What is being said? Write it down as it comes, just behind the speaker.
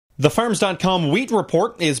The Farms.com Wheat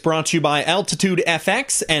Report is brought to you by Altitude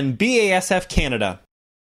FX and BASF Canada.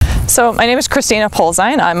 So my name is Kristina.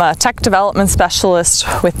 I'm a tech development specialist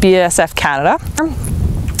with BASF Canada.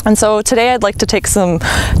 And so today I'd like to take some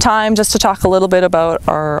time just to talk a little bit about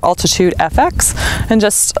our Altitude FX and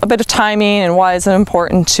just a bit of timing and why is it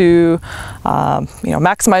important to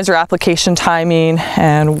maximize your application timing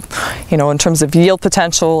and in terms of yield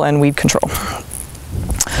potential and weed control.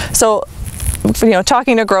 So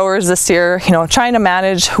talking to growers this year, trying to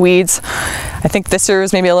manage weeds, I think this year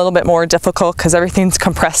is maybe a little bit more difficult because everything's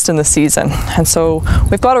compressed in the season. And so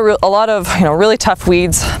we've got a lot of, really tough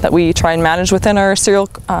weeds that we try and manage within our cereal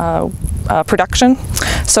production.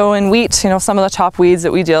 So in wheat, some of the top weeds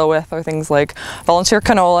that we deal with are things like volunteer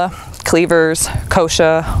canola, cleavers,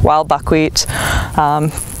 kochia, wild buckwheat,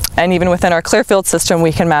 and even within our Clearfield system,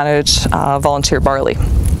 we can manage volunteer barley.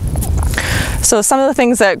 So some of the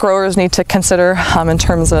things that growers need to consider in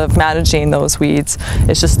terms of managing those weeds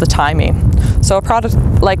is just the timing. So a product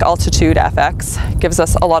like Altitude FX gives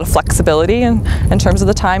us a lot of flexibility in terms of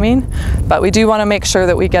the timing, but we do want to make sure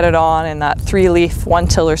that we get it on in that 3-leaf,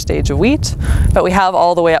 1-tiller stage of wheat, but we have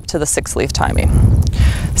all the way up to the 6-leaf timing.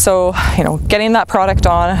 So, getting that product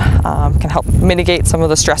on can help mitigate some of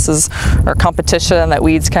the stresses or competition that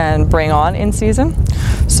weeds can bring on in season.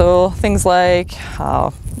 So things like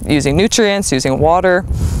using nutrients, using water,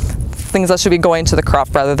 things that should be going to the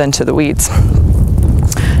crop rather than to the weeds.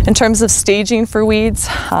 In terms of staging for weeds,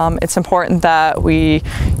 it's important that we,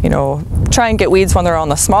 try and get weeds when they're on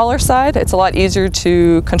the smaller side. It's a lot easier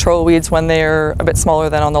to control weeds when they're a bit smaller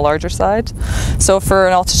than on the larger side. So for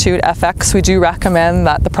an Altitude FX, we do recommend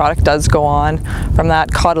that the product does go on from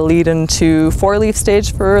that cotyledon to 4-leaf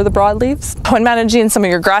stage for the broadleaves. When managing some of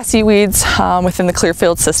your grassy weeds within the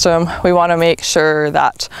Clearfield system, we want to make sure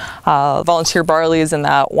that volunteer barley is in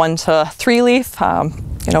that 1 to 3 leaf.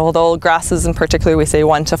 Although grasses in particular we say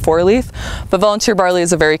 1 to 4 leaf, but volunteer barley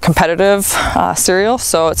is a very competitive cereal,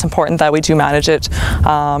 so it's important that we do manage it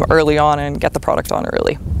early on and get the product on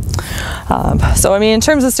early. In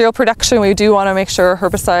terms of cereal production, we do want to make sure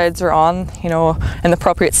herbicides are on, in the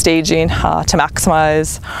appropriate staging to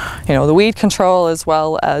maximize, the weed control as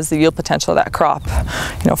well as the yield potential of that crop.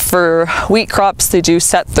 For wheat crops, they do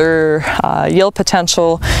set their yield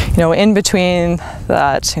potential, in between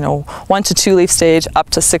that, 1 to 2 leaf stage up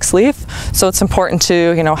to 6 leaf. So it's important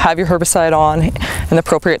to, have your herbicide on in the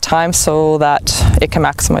appropriate time so that it can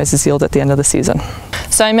maximize its yield at the end of the season.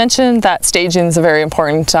 So I mentioned that staging is a very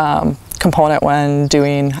important component when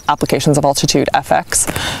doing applications of Altitude FX.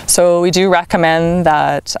 So we do recommend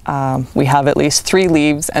that we have at least 3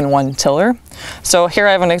 leaves and 1 tiller. So here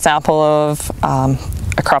I have an example of a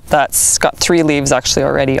crop that's got 3 leaves actually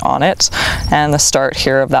already on it, and the start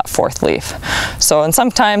here of that 4th leaf. So, and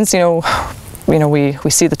sometimes, we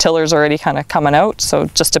see the tillers already kind of coming out, so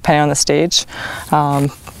just depending on the stage.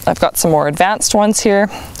 I've got some more advanced ones here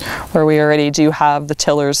where we already do have the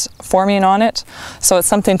tillers forming on it. So it's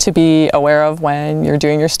something to be aware of when you're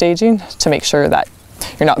doing your staging to make sure that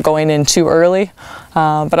you're not going in too early.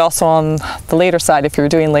 But also on the later side, if you're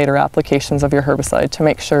doing later applications of your herbicide, to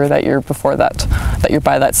make sure that you're before that you're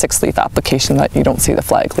by that 6th leaf application, that you don't see the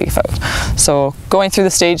flag leaf out. So going through the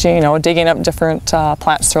staging, digging up different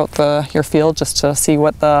plants throughout your field just to see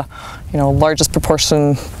what the largest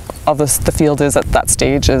proportion of the field is at that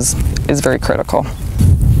stage is very critical.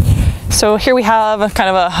 So here we have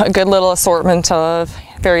kind of a good little assortment of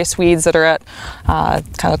various weeds that are at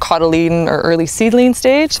kind of cotyledon or early seedling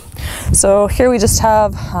stage. So here we just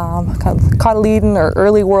have kind of cotyledon or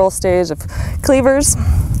early whorl stage of cleavers.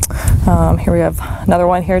 Here we have another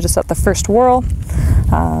one here just at the first whorl.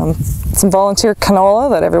 Some volunteer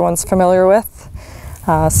canola that everyone's familiar with.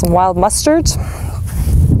 Some wild mustard.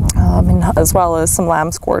 As well as some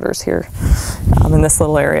lamb's quarters here in this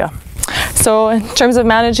little area. So in terms of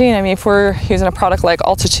managing, if we're using a product like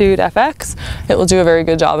Altitude FX, it will do a very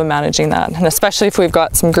good job of managing that. And especially if we've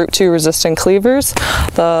got some Group 2 resistant cleavers,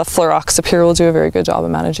 the fluroxapyr will do a very good job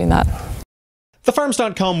of managing that. The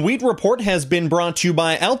Farms.com Wheat Report has been brought to you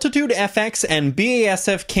by Altitude FX and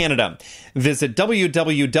BASF Canada. Visit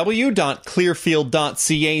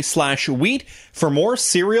www.clearfield.ca/wheat for more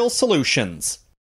cereal solutions.